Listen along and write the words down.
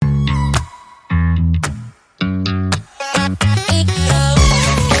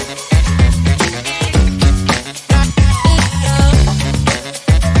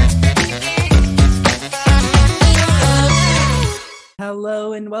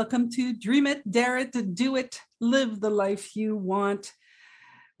welcome to Dream It, Dare It, Do It, Live the Life You Want.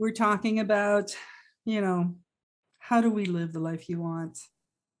 We're talking about, how do we live the life you want?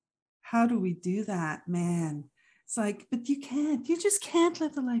 How do we do that, man? It's like, but you can't. You just can't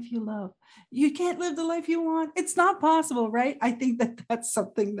live the life you love. You can't live the life you want. It's not possible, right? I think that that's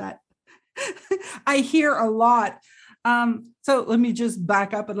something that I hear a lot. So let me just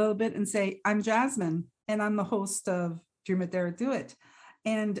back up a little bit and say, I'm Jasmine, and I'm the host of Dream It, Dare It, Do It.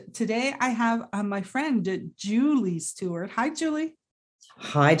 And today I have my friend, Julie Stewart. Hi, Julie.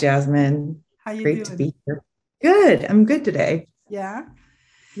 Hi, Jasmine. How you Great to doing? be here. Good. I'm good today. Yeah.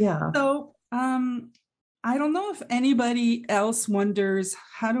 Yeah. So I don't know if anybody else wonders,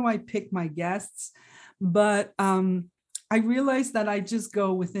 how do I pick my guests? But I realized that I just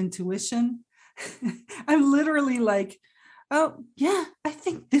go with intuition. I'm literally like, oh, yeah, I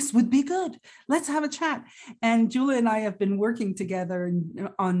think this would be good. Let's have a chat. And Julia and I have been working together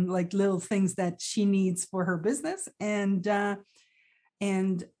on like little things that she needs for her business. And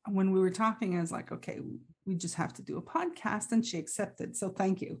when we were talking, I was like, okay, we just have to do a podcast. And she accepted. So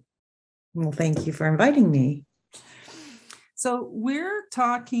thank you. Well, thank you for inviting me. So we're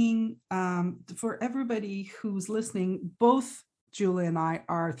talking for everybody who's listening, both Julia and I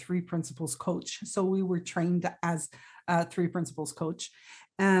are Three Principles coach. So we were trained as a Three Principles coach.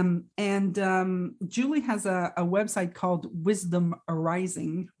 Julie has a website called Wisdom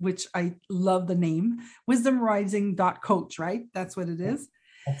Arising, which I love the name, wisdomarising.coach, right? That's what it is.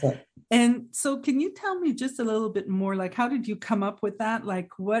 That's it. And so can you tell me just a little bit more, like, how did you come up with that? Like,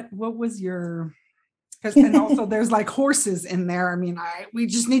 what was your, and also there's like horses in there. I mean, we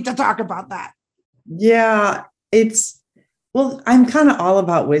just need to talk about that. Yeah, I'm kind of all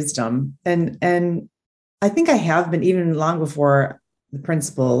about wisdom, and I think I have been even long before the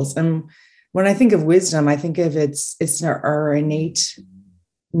principles. And when I think of wisdom, I think of it's our innate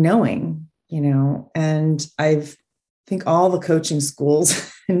knowing, and think all the coaching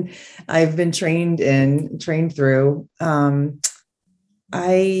schools and I've been trained through.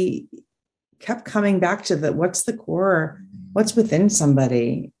 I kept coming back to what's the core, what's within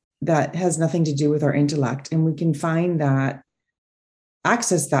somebody that has nothing to do with our intellect. And we can find that,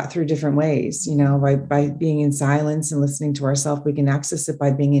 access that through different ways, by being in silence and listening to ourselves. We can access it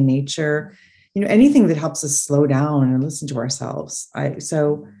by being in nature, anything that helps us slow down and listen to ourselves. I've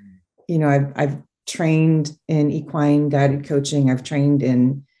trained in equine guided coaching. I've trained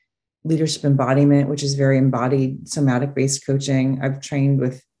in leadership embodiment, which is very embodied somatic based coaching. I've trained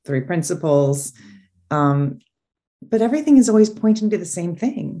with Three Principles. But everything is always pointing to the same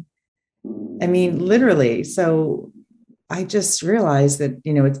thing. I mean, literally. So I just realized that,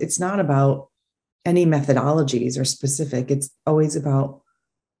 it's not about any methodologies or specific. It's always about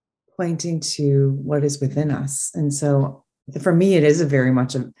pointing to what is within us. And so for me, it is a very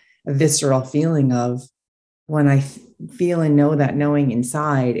much a visceral feeling of when I feel and know that knowing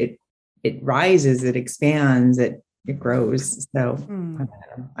inside, it rises, it expands, it grows. So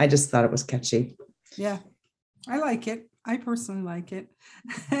I just thought it was catchy. Yeah, I like it. I personally like it.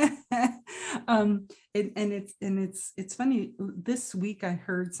 It's funny. This week I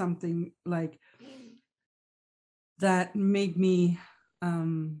heard something like that made me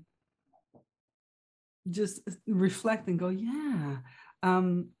just reflect and go, yeah.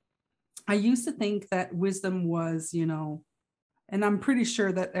 I used to think that wisdom was, and I'm pretty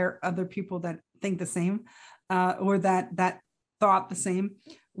sure that there are other people that think the same, or that thought the same.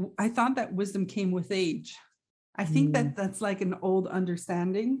 I thought that wisdom came with age. I think that that's like an old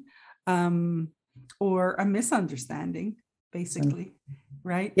understanding, or a misunderstanding, basically,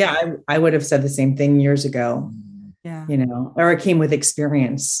 right? Yeah, I would have said the same thing years ago. Yeah. Or it came with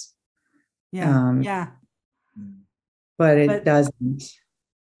experience. Yeah. Yeah. But it doesn't.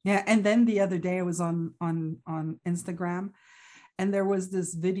 Yeah. And then the other day I was on Instagram, and there was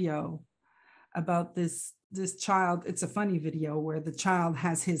this video about this child. It's a funny video where the child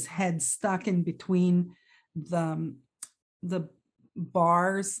has his head stuck in between the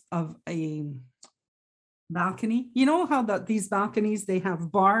bars of a balcony. You know how these balconies, they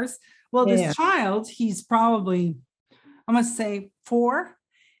have bars? Well, this child, he's probably, I must say 4.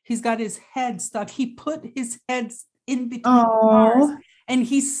 He's got his head stuck. He put his head in between the bars, and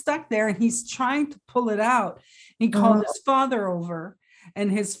he's stuck there, and he's trying to pull it out. He called his father over, and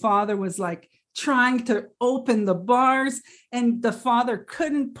his father was like trying to open the bars, and the father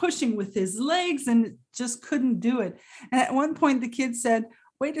couldn't, pushing with his legs, and just couldn't do it. And at one point the kid said,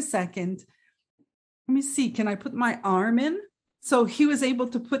 wait a second, let me see, can I put my arm in? So he was able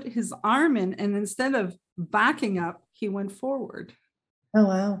to put his arm in, and instead of backing up, he went forward. Oh,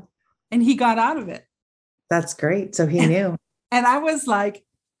 wow. And he got out of it. That's great. So he knew. And I was like,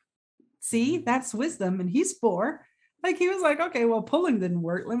 See, that's wisdom. And he's 4. Like he was like, okay, well, pulling didn't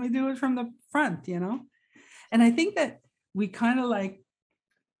work. Let me do it from the front, you know? And I think that we kind of like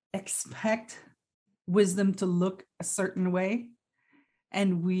expect wisdom to look a certain way.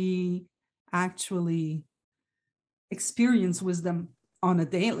 And we actually experience wisdom on a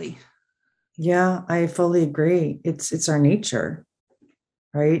daily. Yeah, I fully agree. It's our nature,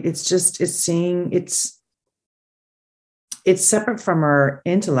 right? It's seeing it's separate from our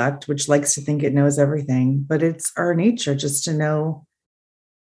intellect, which likes to think it knows everything, but it's our nature just to know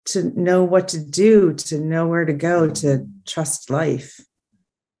what to do, to know where to go, to trust life.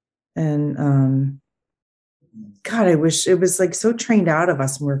 And God, I wish it was like so trained out of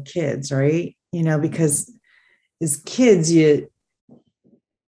us when we're kids, right? Because as kids, you'd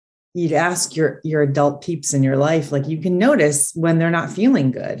ask your adult peeps in your life, like you can notice when they're not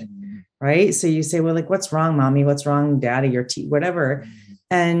feeling good, right? So you say, well, like, what's wrong, mommy? What's wrong, daddy, your whatever.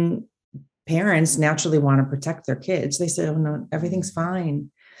 And parents naturally want to protect their kids. They say, oh no, everything's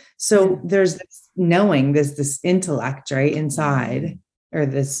fine. So there's this knowing, there's this intellect, right, inside, or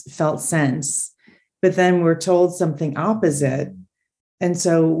this felt sense. But then we're told something opposite. And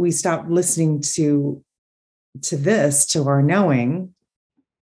so we stop listening to our knowing,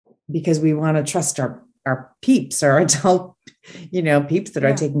 because we want to trust our peeps, our adult, peeps that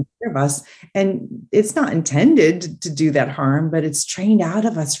are taking care of us. And it's not intended to do that harm, but it's trained out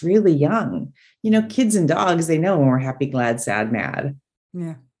of us really young. Kids and dogs, they know when we're happy, glad, sad, mad.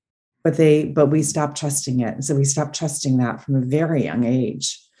 Yeah. But we stop trusting it. And so we stop trusting that from a very young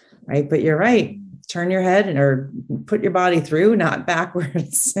age. Right. But you're right. Turn your head or put your body through, not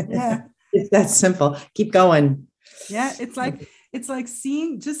backwards. Yeah. It's that simple. Keep going. Yeah. It's like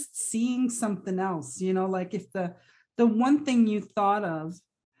seeing something else, like if the one thing you thought of,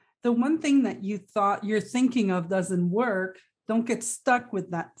 the one thing that you thought you're thinking of doesn't work, don't get stuck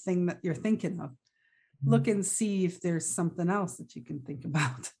with that thing that you're thinking of. Look and see if there's something else that you can think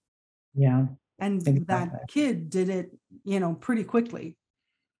about. Yeah. And exactly. That kid did it, pretty quickly.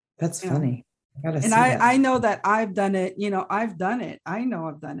 That's funny. And I know that I've done it, I've done it. I know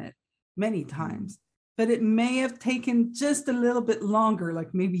I've done it many times, but it may have taken just a little bit longer,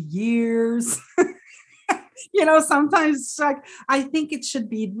 like maybe years. Sometimes it's like, I think it should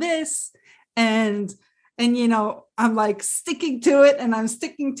be this. And I'm like sticking to it, and I'm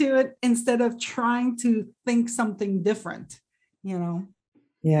sticking to it instead of trying to think something different,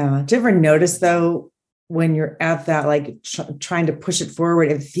 Yeah. Do you ever notice though, when you're at that, like trying to push it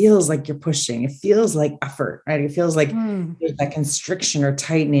forward, it feels like you're pushing, it feels like effort, right? It feels like there's that constriction or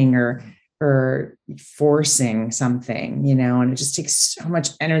tightening or forcing something, and it just takes so much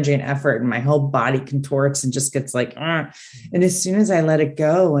energy and effort, and my whole body contorts and just gets like, and as soon as I let it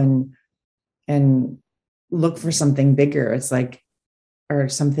go and look for something bigger, it's like, or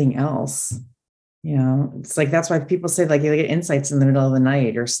something else, it's like, that's why people say like you get insights in the middle of the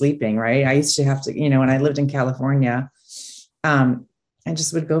night or sleeping, right? I used to have to, when I lived in California, I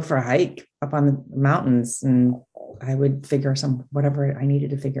just would go for a hike up on the mountains, and I would figure whatever I needed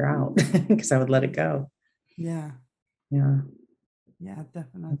to figure out because I would let it go. Yeah. Yeah. Yeah,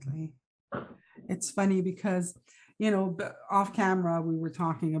 definitely. It's funny because, off camera, we were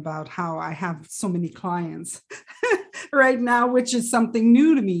talking about how I have so many clients right now, which is something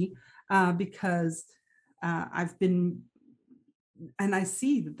new to me, because I've been, and I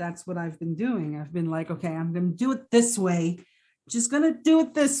see that that's what I've been doing. I've been like, okay, I'm going to do it this way, just going to do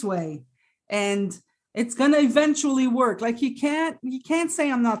it this way. And it's going to eventually work. Like you can't say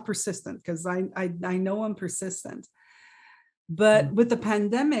I'm not persistent, because I know I'm persistent. But with the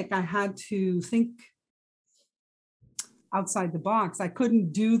pandemic, I had to think outside the box. I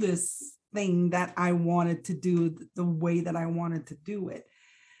couldn't do this thing that I wanted to do the way that I wanted to do it.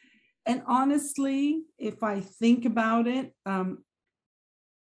 And honestly, if I think about it,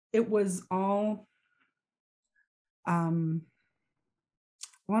 it was all, I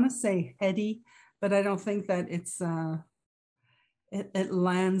want to say heady, but I don't think that it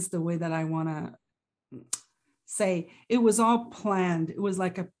lands the way that I want to say. It was all planned. It was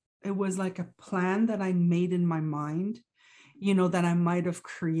like a plan that I made in my mind, that I might have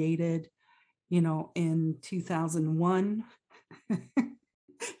created, in 2001,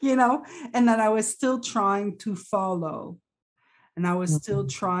 and that I was still trying to follow, and I was still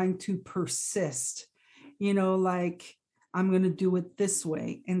trying to persist, like I'm going to do it this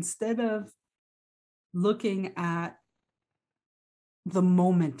way, instead of looking at the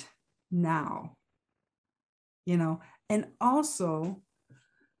moment now, and also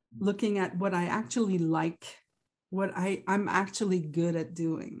looking at what I actually like, what I'm actually good at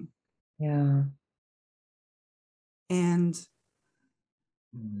doing. Yeah. And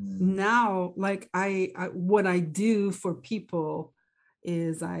Now, like I what I do for people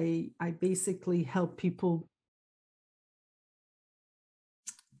is I basically help people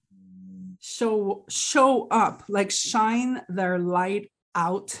show up, like shine their light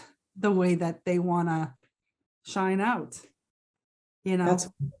out the way that they want to shine out, you know. That's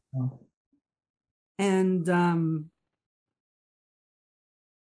wonderful. And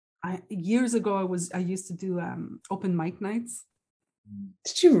I years ago I used to do open mic nights.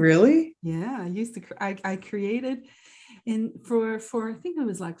 Did you really? Yeah, I used to I created in for I think it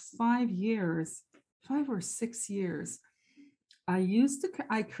was like 5 years, 5 or 6 years.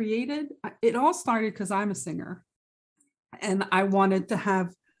 I created it all started because I'm a singer and I wanted to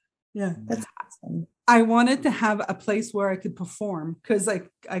have, yeah, That's awesome. I wanted to have a place where I could perform because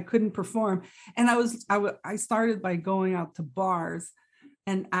I couldn't perform. And I started by going out to bars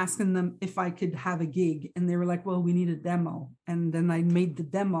and asking them if I could have a gig. And they were like, well, we need a demo. And then I made the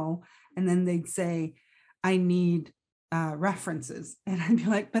demo and then they'd say, I need references. And I'd be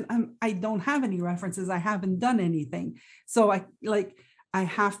like, but I don't have any references. I haven't done anything. So I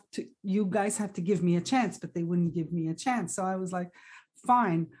have to, you guys have to give me a chance, but they wouldn't give me a chance. So I was like,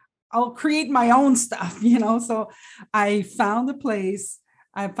 fine, I'll create my own stuff, you know? So I found a place,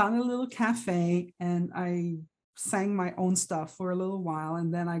 I found a little cafe and I sang my own stuff for a little while.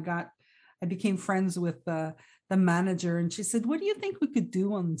 And then I became friends with the manager and she said, what do you think we could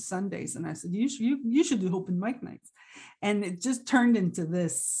do on Sundays? And I said, you should do open mic nights. And it just turned into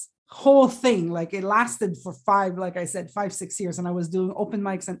this whole thing. Like it lasted for like I said, 5, 6 years. And I was doing open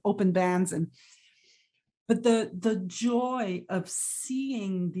mics and open bands and but the joy of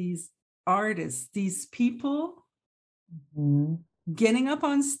seeing these artists, these people Mhm. getting up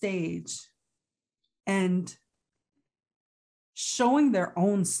on stage and showing their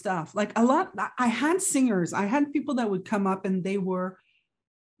own stuff. Like a lot, I had singers, I had people that would come up and they were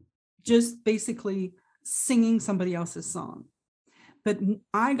just basically singing somebody else's song. But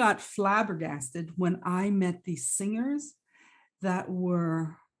I got flabbergasted when I met these singers that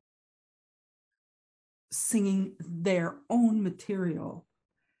were singing their own material.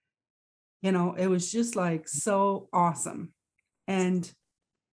 You know, it was just like so awesome. And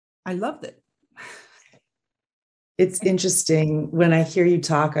I loved it. It's interesting when I hear you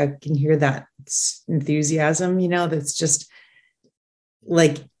talk, I can hear that enthusiasm, that's just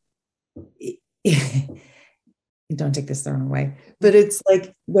like, don't take this the wrong way, but it's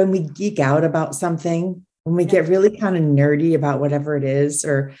like when we geek out about something, when we get really kind of nerdy about whatever it is,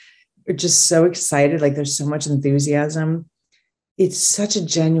 or just so excited, like there's so much enthusiasm. It's such a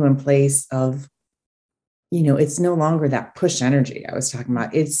genuine place of, it's no longer that push energy I was talking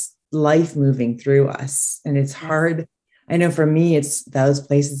about. It's life moving through us. And it's Yes. hard. I know for me, it's those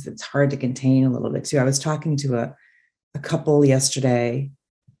places that's hard to contain a little bit too. I was talking to a couple yesterday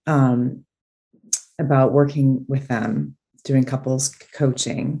about working with them, doing couples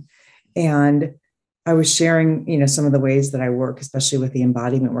coaching. And I was sharing, some of the ways that I work, especially with the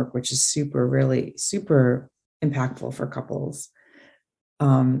embodiment work, which is really super impactful for couples,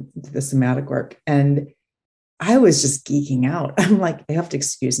 the somatic work. And I was just geeking out. I'm like, I have to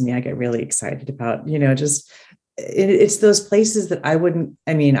excuse me. I get really excited about, just it's those places that I wouldn't,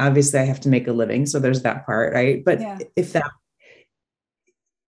 I mean, obviously I have to make a living. So there's that part, right? But Yeah. if that,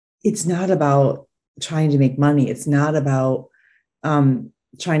 it's not about trying to make money. It's not about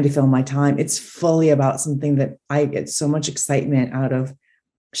trying to fill my time. It's fully about something that I get so much excitement out of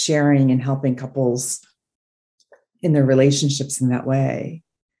sharing and helping couples in their relationships in that way.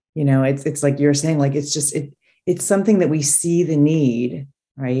 It's like you're saying, like, it's something that we see the need,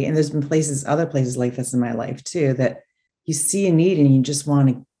 right? And there's been other places like this in my life too, that you see a need and you just want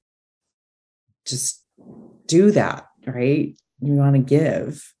to just do that, right? You want to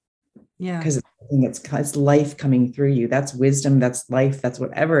give. Yeah. Because it's life coming through you. That's wisdom, that's life, that's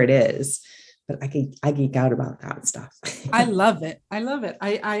whatever it is. But I geek out about that stuff. I love it. I love it.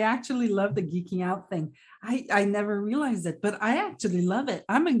 I actually love the geeking out thing. I never realized it, but I actually love it.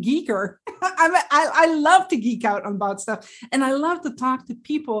 I'm a geeker. I love to geek out about stuff and I love to talk to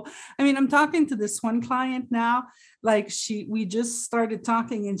people. I mean, I'm talking to this one client now, like we just started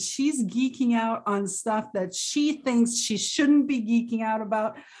talking and she's geeking out on stuff that she thinks she shouldn't be geeking out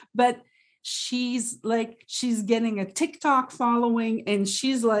about, but she's getting a TikTok following and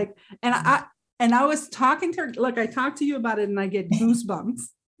she's like, and I was talking to her, like I talked to you about it and I get goosebumps.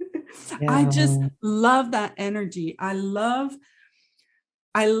 Yeah. I just love that energy. I love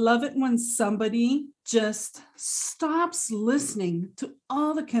it when somebody just stops listening to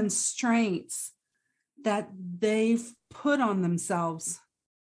all the constraints that they've put on themselves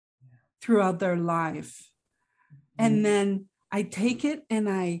throughout their life. And then I take it and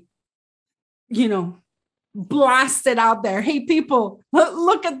I, you know, blast it out there. Hey, people,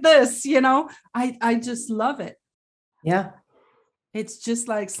 look at this, you know, I just love it. Yeah. It's just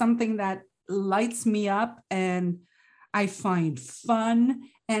like something that lights me up and I find fun.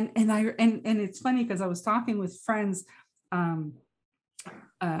 And it's funny because I was talking with friends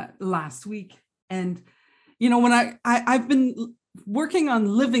last week. And, you know, when I've been working on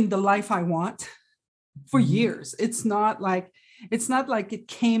living the life I want for years. It's not like it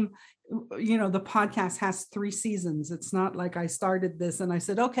came, you know, the podcast has 3 seasons. It's not like I started this and I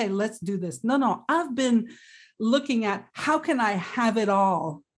said, okay, let's do this. No, I've been looking at how can I have it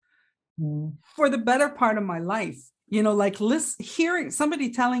all for the better part of my life. You know, like hearing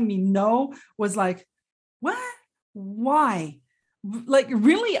somebody telling me no was like, what? Why? Like,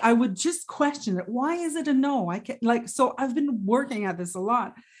 really, I would just question it. Why is it a no? I can't, like, so I've been working at this a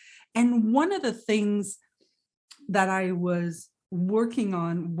lot. And one of the things that I was working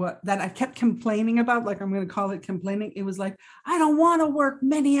on, that I kept complaining about, like I'm going to call it complaining, it was like, I don't want to work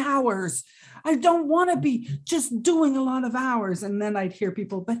many hours. I don't want to be just doing a lot of hours. And then I'd hear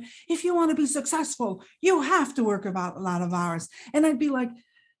people, but if you want to be successful, you have to work about a lot of hours. And I'd be like,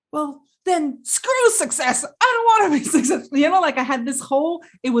 well, then screw success. I don't want to be successful. You know, like I had this whole,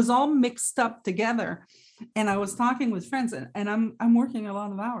 it was all mixed up together. And I was talking with friends and I'm working a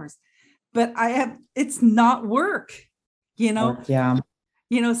lot of hours, but it's not work, you know? Yeah.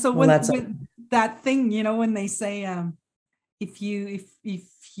 You know, so when that thing, you know, when they say, if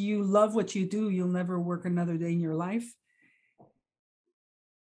you love what you do, you'll never work another day in your life.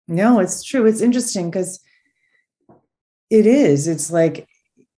 No, it's true. It's interesting because it's like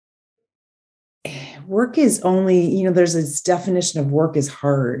work is only, you know, there's this definition of work is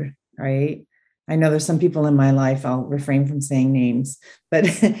hard, right? I know there's some people in my life, I'll refrain from saying names, but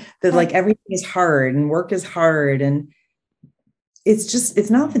that like everything is hard and work is hard. And it's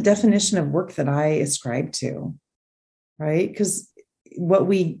not the definition of work that I ascribe to, right? Because what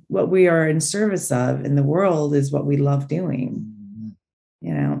we are in service of in the world is what we love doing,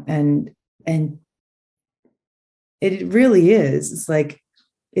 you know, and it really is. It's like,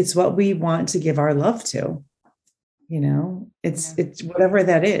 it's what we want to give our love to, you know, it's whatever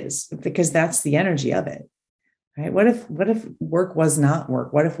that is, because that's the energy of it, right? What if work was not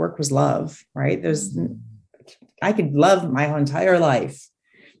work? What if work was love, right? I could love my whole entire life,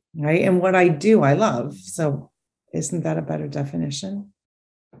 right? And what I do, I love. So isn't that a better definition?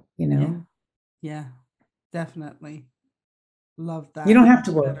 You know? Yeah, definitely. Love that. You don't have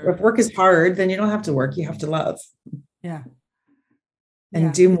to work. If work is hard, then you don't have to work. You have to love. Yeah.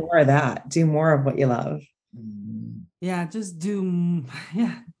 And do more of that. Do more of what you love. Yeah, just do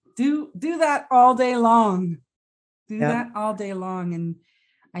that all day long. Do that all day long, and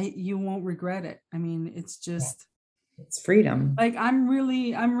you won't regret it. I mean, it's just it's freedom. Like I'm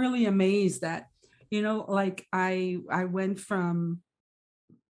really amazed that, you know, like I went from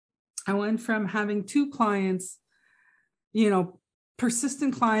having 2 clients, you know,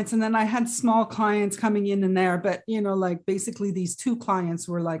 persistent clients, and then I had small clients coming in and there, but you know, like basically these 2 clients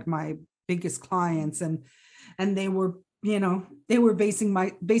were like my biggest clients, and they were, you know, they were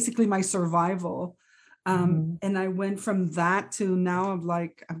basically my survival. And I went from that to now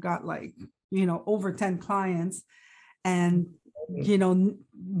I've got like, you know, over 10 clients, and you know,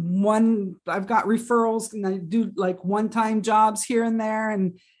 I've got referrals, and I do like one-time jobs here and there,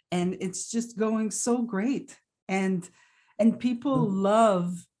 and it's just going so great. And people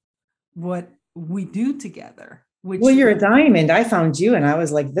love what we do together. Well, you're a diamond. I found you and I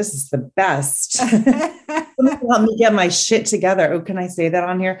was like, this is the best. Help me get my shit together. Oh, can I say that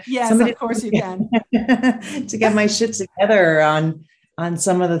on here? Yes, of course you can. To get my shit together on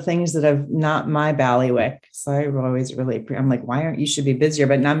some of the things that have not my ballywick. So I always I'm like, why aren't you should be busier?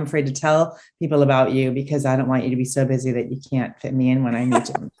 But now I'm afraid to tell people about you because I don't want you to be so busy that you can't fit me in when I need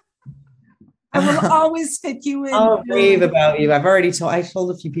to. I will always fit you in. I'll rave about you. I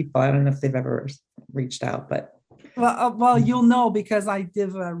told a few people. I don't know if they've ever reached out, but. Well, you'll know because I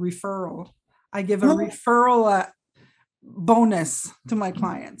give a referral. I give a referral bonus to my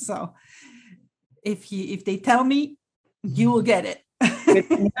clients. So if they tell me, you will get it.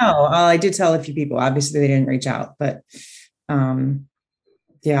 No, I did tell a few people. Obviously, they didn't reach out, but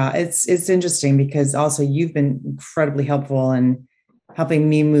yeah, it's interesting because also you've been incredibly helpful in helping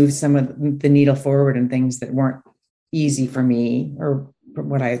me move some of the needle forward and things that weren't easy for me or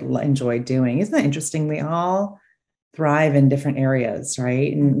what I enjoyed doing. Isn't that interesting? We all thrive in different areas,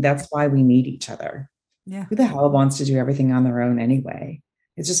 right? And that's why we need each other. Yeah. Who the hell wants to do everything on their own anyway?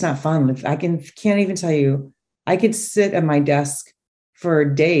 It's just not fun. Can't even tell you, I could sit at my desk for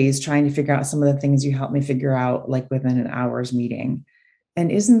days trying to figure out some of the things you helped me figure out, like within an hour's meeting.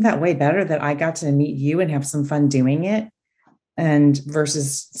 And isn't that way better that I got to meet you and have some fun doing it? And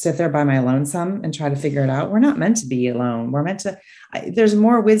versus sit there by my lonesome and try to figure it out. We're not meant to be alone. We're meant to, there's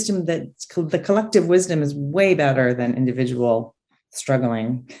more wisdom, that the collective wisdom is way better than individual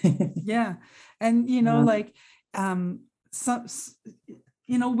struggling. Yeah. And, like, some,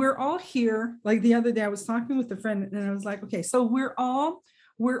 we're all here. Like the other day I was talking with a friend and I was like, okay, so we're all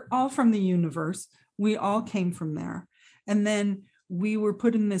from the universe. We all came from there. And then we were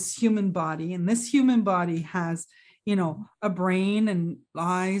put in this human body, and this human body has, a brain and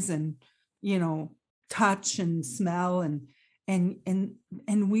eyes and, touch and smell,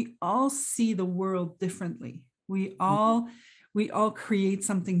 and we all see the world differently. We all create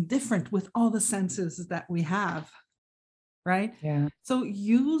something different with all the senses that we have. Right. Yeah. So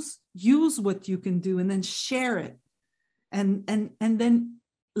use what you can do and then share it. And then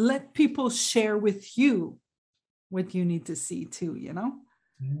let people share with you what you need to see too, Yeah.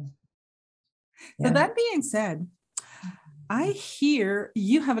 So that being said, I hear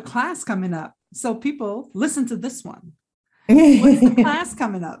you have a class coming up. So people listen to this one. What's the class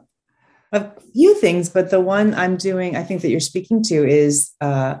coming up? A few things, but the one I'm doing, I think that you're speaking to, is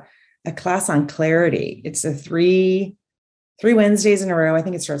a class on clarity. It's a 3 Wednesdays in a row. I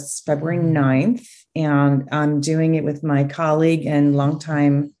think it starts February 9th. And I'm doing it with my colleague and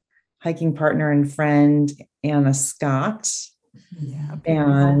longtime hiking partner and friend, Anna Scott. Yeah,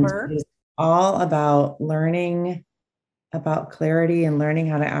 and it's all about learning about clarity and learning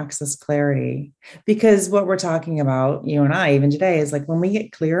how to access clarity. Because what we're talking about, you and I, even today, is like when we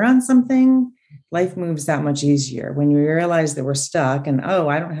get clear on something, life moves that much easier. When we realize that we're stuck and,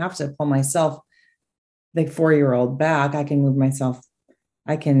 I don't have to pull myself like 4-year-old back. I can move myself.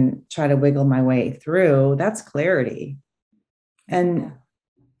 I can try to wiggle my way through. That's clarity. And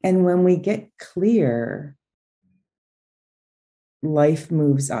when we get clear, life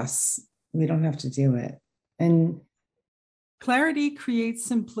moves us. We don't have to do it. And clarity creates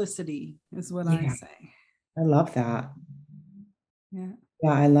simplicity is what I say. I love that. Yeah.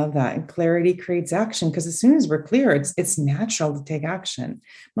 Yeah, I love that. And clarity creates action, because as soon as we're clear, it's natural to take action.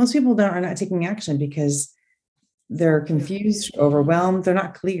 Most people are not taking action because they're confused, overwhelmed. They're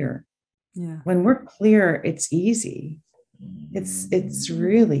not clear. Yeah. When we're clear, it's easy. It's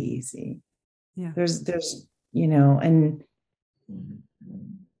really easy. Yeah. There's, and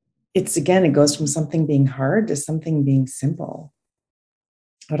it goes from something being hard to something being simple.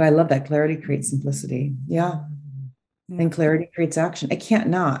 But I love that clarity creates simplicity. Yeah. And clarity creates action. I can't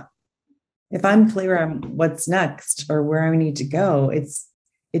not. If I'm clear on what's next or where I need to go, it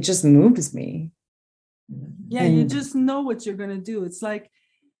just moves me. Yeah, you just know what you're going to do. It's like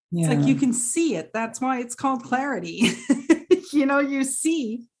you can see it. That's why it's called clarity. You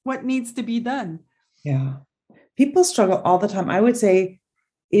see what needs to be done. Yeah. People struggle all the time. I would say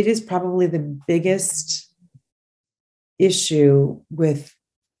it is probably the biggest issue with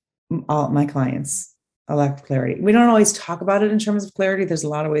all my clients, a lack of clarity. We don't always talk about it in terms of clarity. There's a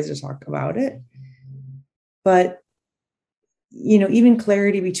lot of ways to talk about it. But, even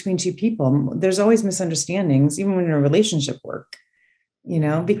clarity between two people, there's always misunderstandings, even when in a relationship work,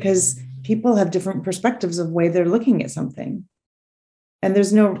 because people have different perspectives of the way they're looking at something. And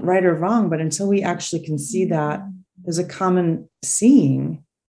there's no right or wrong, but until we actually can see that there's a common seeing,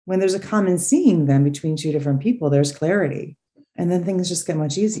 when there's a common seeing then between two different people, there's clarity. And then things just get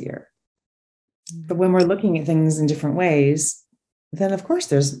much easier. But when we're looking at things in different ways, then of course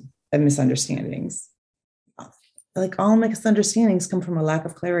there's misunderstandings. Like all misunderstandings come from a lack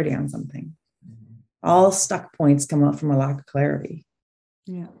of clarity on something. All stuck points come out from a lack of clarity.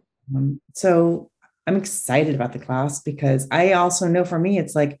 Yeah. So I'm excited about the class, because I also know for me,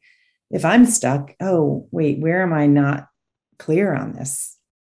 it's like, if I'm stuck, wait, where am I not clear on this?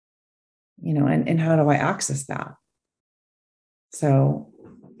 And how do I access that? So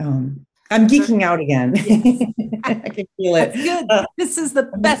I'm geeking out again. Yes. I can feel it. That's good. This is the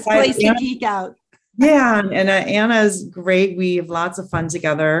best place to geek out. Yeah. And Anna's great. We have lots of fun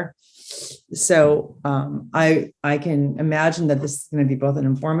together. So I can imagine that this is going to be both an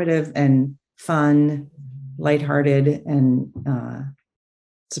informative and fun, lighthearted, and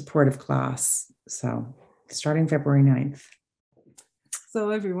supportive class. So starting February 9th.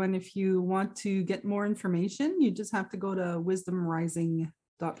 So everyone, if you want to get more information, you just have to go to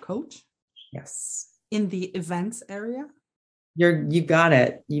wisdomrising.coach. Yes. In the events area. You got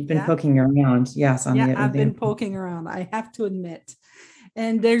it. You've been poking around. Yes. I've been poking around. I have to admit.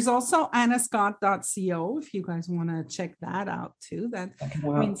 And there's also annascott.co if you guys want to check that out too.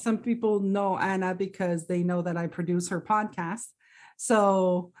 Some people know Anna because they know that I produce her podcast.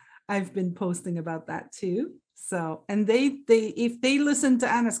 So I've been posting about that too. So, and they if they listen to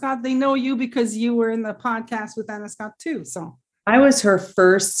Anna Scott, they know you because you were in the podcast with Anna Scott too. So I was her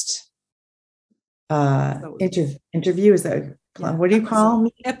first so, interview. Is that yeah, what do you call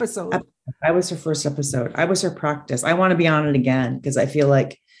me? episode? I was her first episode. I was her practice. I want to be on it again because I feel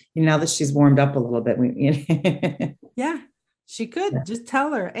like, now that she's warmed up a little bit, Yeah, she could just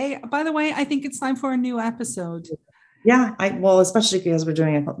tell her, hey, by the way, I think it's time for a new episode. Yeah, well, especially because we're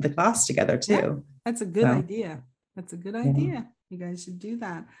doing the class together too. Yeah, that's a good idea. That's a good idea. Yeah. You guys should do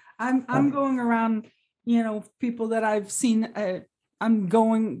that. I'm going around, people that I've seen. I'm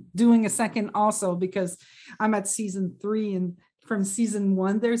doing a second also because I'm at season 3, and from season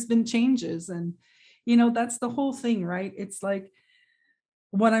 1, there's been changes, and that's the whole thing, right? It's like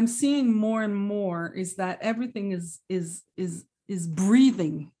what I'm seeing more and more is that everything is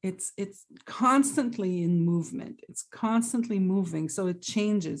breathing. It's constantly in movement. It's constantly moving, so it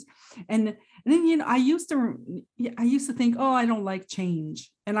changes. And then I used to think, oh, I don't like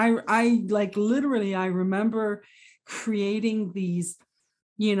change, and I like literally I remember creating these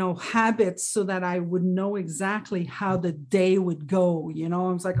habits so that I would know exactly how the day would go. I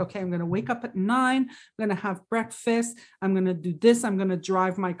was like, okay, I'm going to wake up at 9, I'm going to have breakfast, I'm going to do this, I'm going to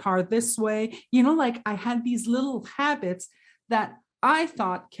drive my car this way. Like I had these little habits that I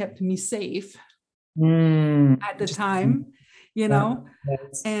thought kept me safe at the time,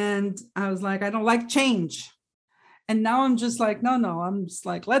 and I was like, I don't like change. And now I'm just like, no, I'm just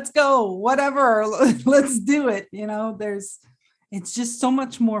like, let's go, whatever, let's do it. It's just so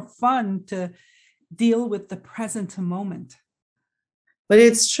much more fun to deal with the present moment. But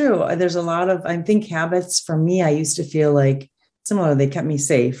it's true. There's a lot of, I think, habits for me, I used to feel like similar. They kept me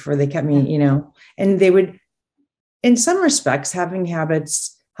safe, or they kept me, and they would, in some respects, having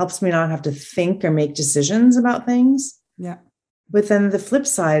habits helps me not have to think or make decisions about things. Yeah. But then the flip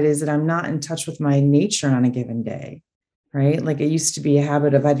side is that I'm not in touch with my nature on a given day, right? Like it used to be a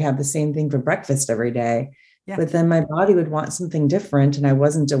habit of I'd have the same thing for breakfast every day. Yeah. But then my body would want something different and I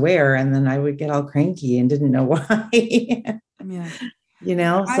wasn't aware. And then I would get all cranky and didn't know why. Yeah.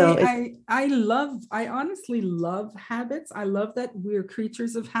 So I honestly love habits. I love that we're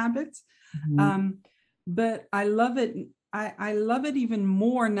creatures of habits. Mm-hmm. But I love it. I love it even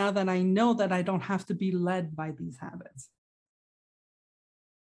more now that I know that I don't have to be led by these habits.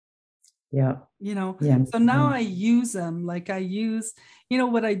 Yeah. So now I use them. Like I use,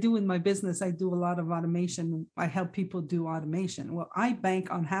 what I do in my business, I do a lot of automation. I help people do automation. Well, I bank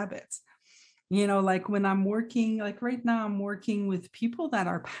on habits. Like when I'm working, like right now, I'm working with people that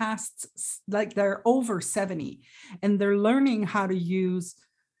are past, like they're over 70, and they're learning how to use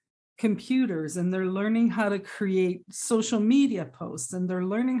computers, and they're learning how to create social media posts, and they're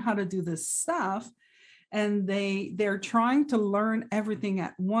learning how to do this stuff. And they're trying to learn everything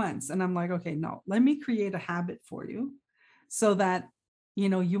at once. And I'm like, okay, no, let me create a habit for you so that,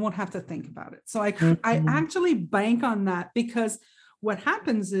 you won't have to think about it. So I actually bank on that, because what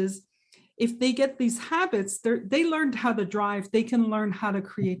happens is if they get these habits, they learned how to drive, they can learn how to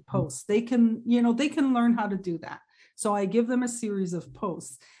create posts. They can learn how to do that. So I give them a series of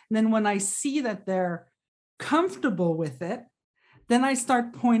posts. And then when I see that they're comfortable with it, then I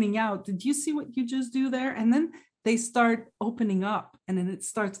start pointing out, did you see what you just do there? And then they start opening up, and then it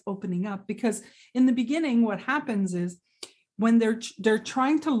starts opening up, because in the beginning, what happens is when they're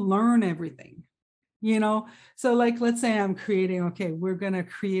trying to learn everything, so like, let's say I'm creating, okay, we're going to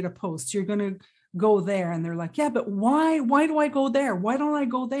create a post. You're going to go there. And they're like, yeah, but why do I go there? Why don't I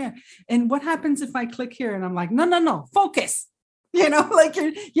go there? And what happens if I click here? And I'm like, no, focus. Like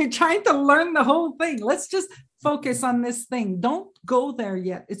you're trying to learn the whole thing. Let's just focus on this thing. Don't go there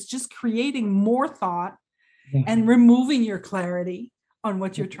yet. It's just creating more thought and removing your clarity on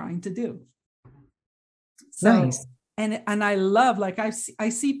what you're trying to do. So, nice. And I love, like, I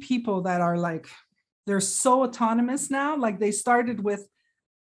see people that are like, they're so autonomous now. Like they started with,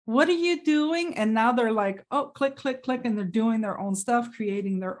 what are you doing? And now they're like, oh, click, click, click. And they're doing their own stuff,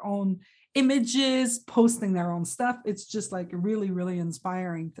 creating their own images, posting their own stuff. It's just like really, really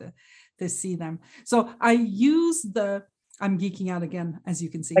inspiring to see them. So I use I'm geeking out again, as you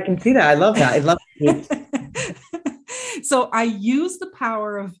can see. I can see that. I love that. I love it. So I use the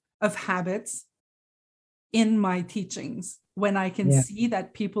power of habits in my teachings when I can see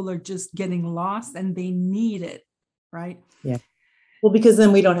that people are just getting lost and they need it, right? Yeah. Well, because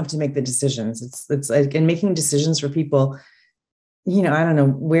then we don't have to make the decisions. It's like, and making decisions for people, I don't know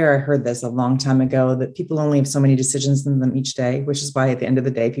where I heard this a long time ago, that people only have so many decisions in them each day, which is why at the end of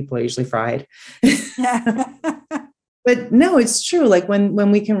the day, people are usually fried. Yeah. But no, it's true. Like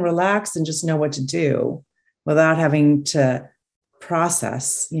when we can relax and just know what to do without having to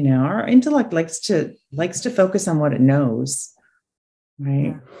process. Our intellect likes to focus on what it knows, right?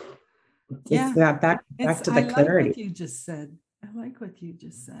 Yeah. It's Yeah. that back to I the like clarity. what you just said. I like what you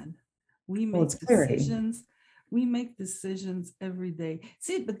just said. We Well, it's make clarity. decisions. We make decisions every day.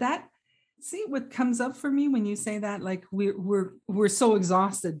 See what comes up for me when you say that, like we're so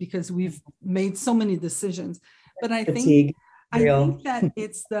exhausted because we've made so many decisions. But Fatigue, I real. think that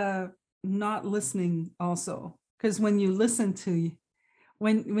it's the not listening also. Because when you listen to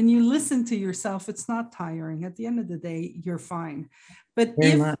yourself, it's not tiring. At the end of the day, you're fine. But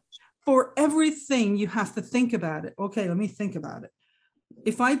Very if much. for everything you have to think about it, okay, let me think about it.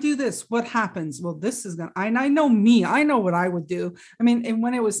 If I do this, what happens? Well, this is gonna, and I know me, I know what I would do. I mean, and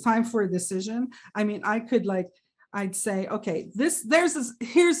when it was time for a decision, I mean, I'd say, okay,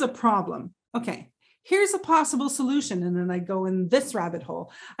 here's a problem. Okay, here's a possible solution. And then I go in this rabbit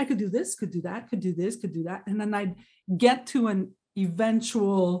hole. I could do this, could do that, could do this, could do that. And then I'd get to an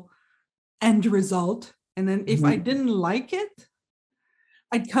eventual end result. And then if I didn't like it,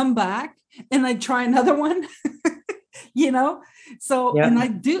 I'd come back and I'd try another one. So, Yep. and I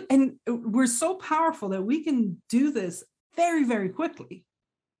do, and we're so powerful that we can do this very, very quickly.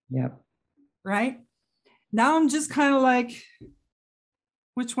 Yep. Right now, I'm just kind of like,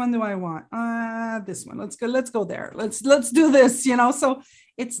 which one do I want? This one. Let's go there. Let's do this, so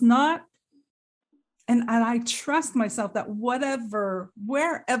it's not, and I trust myself that wherever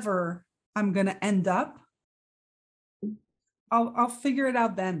I'm going to end up, I'll figure it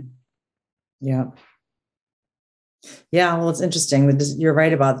out then. Yeah. Yeah. Well, it's interesting. You're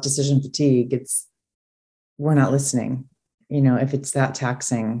right about decision fatigue. We're not listening. If it's that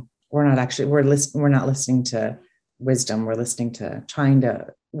taxing, we're not listening to wisdom. We're listening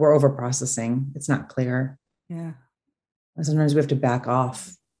to we're over processing. It's not clear. Yeah. And sometimes we have to back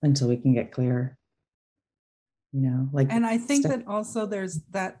off until we can get clear. And I think that also there's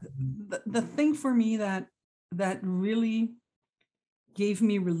that the thing for me that really gave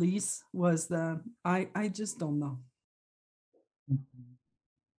me release was I just don't know. Mm-hmm.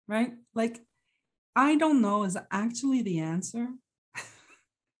 Right? Like, I don't know is actually the answer.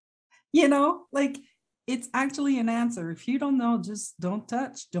 Like, it's actually an answer. If you don't know, just don't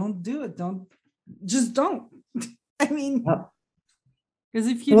touch, don't do it. Don't. I mean, because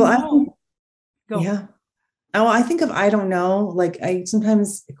if you know, go. Yeah. Oh, I think of I don't know, like I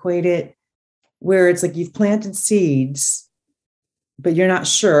sometimes equate it where it's like you've planted seeds, but you're not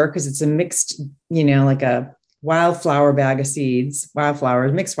sure because it's a mixed, like a wildflower bag of seeds,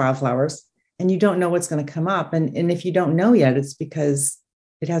 mixed wildflowers, and you don't know what's going to come up. And if you don't know yet, it's because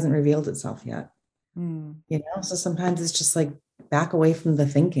it hasn't revealed itself yet. So sometimes it's just like back away from the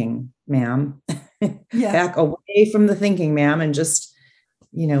thinking, ma'am. Yeah. Back away from the thinking, ma'am, and just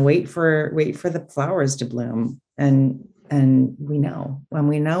wait for the flowers to bloom. And we know when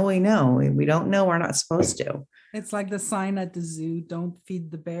we know, we don't know, we're not supposed to. It's like the sign at the zoo, don't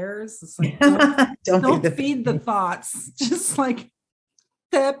feed the bears. It's like, don't feed the thoughts. Just like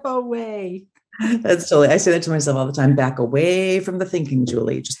step away. That's totally, I say that to myself all the time. Back away from the thinking,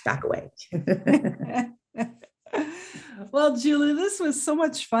 Julie, just back away. Well, Julie, this was so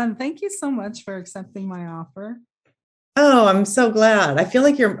much fun. Thank you so much for accepting my offer. Oh, I'm so glad. I feel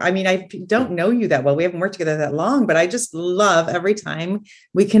like I don't know you that well. We haven't worked together that long, but I just love every time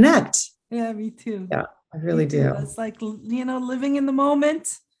we connect. Yeah, me too. Yeah, I really do. It's like, living in the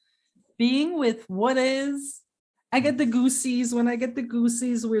moment, being with what is. I get the goosies. When I get the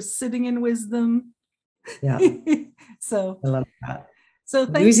goosies, we're sitting in wisdom. Yeah. So I love that. So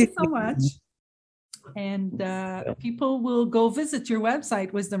thank you so much. And people will go visit your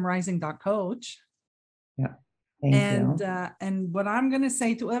website, wisdomrising.coach. Yeah. Thank you. And what I'm going to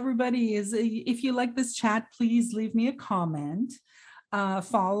say to everybody is, if you like this chat, please leave me a comment.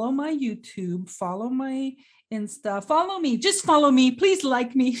 Follow my YouTube, follow my Insta, follow me, just follow me. Please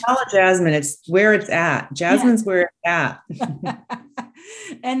like me. Follow Jasmine. It's where it's at. Jasmine's where it's at.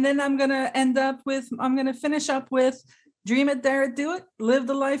 And then I'm going to finish up with dream it, dare it, do it, live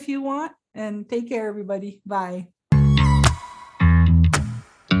the life you want, and take care, everybody. Bye.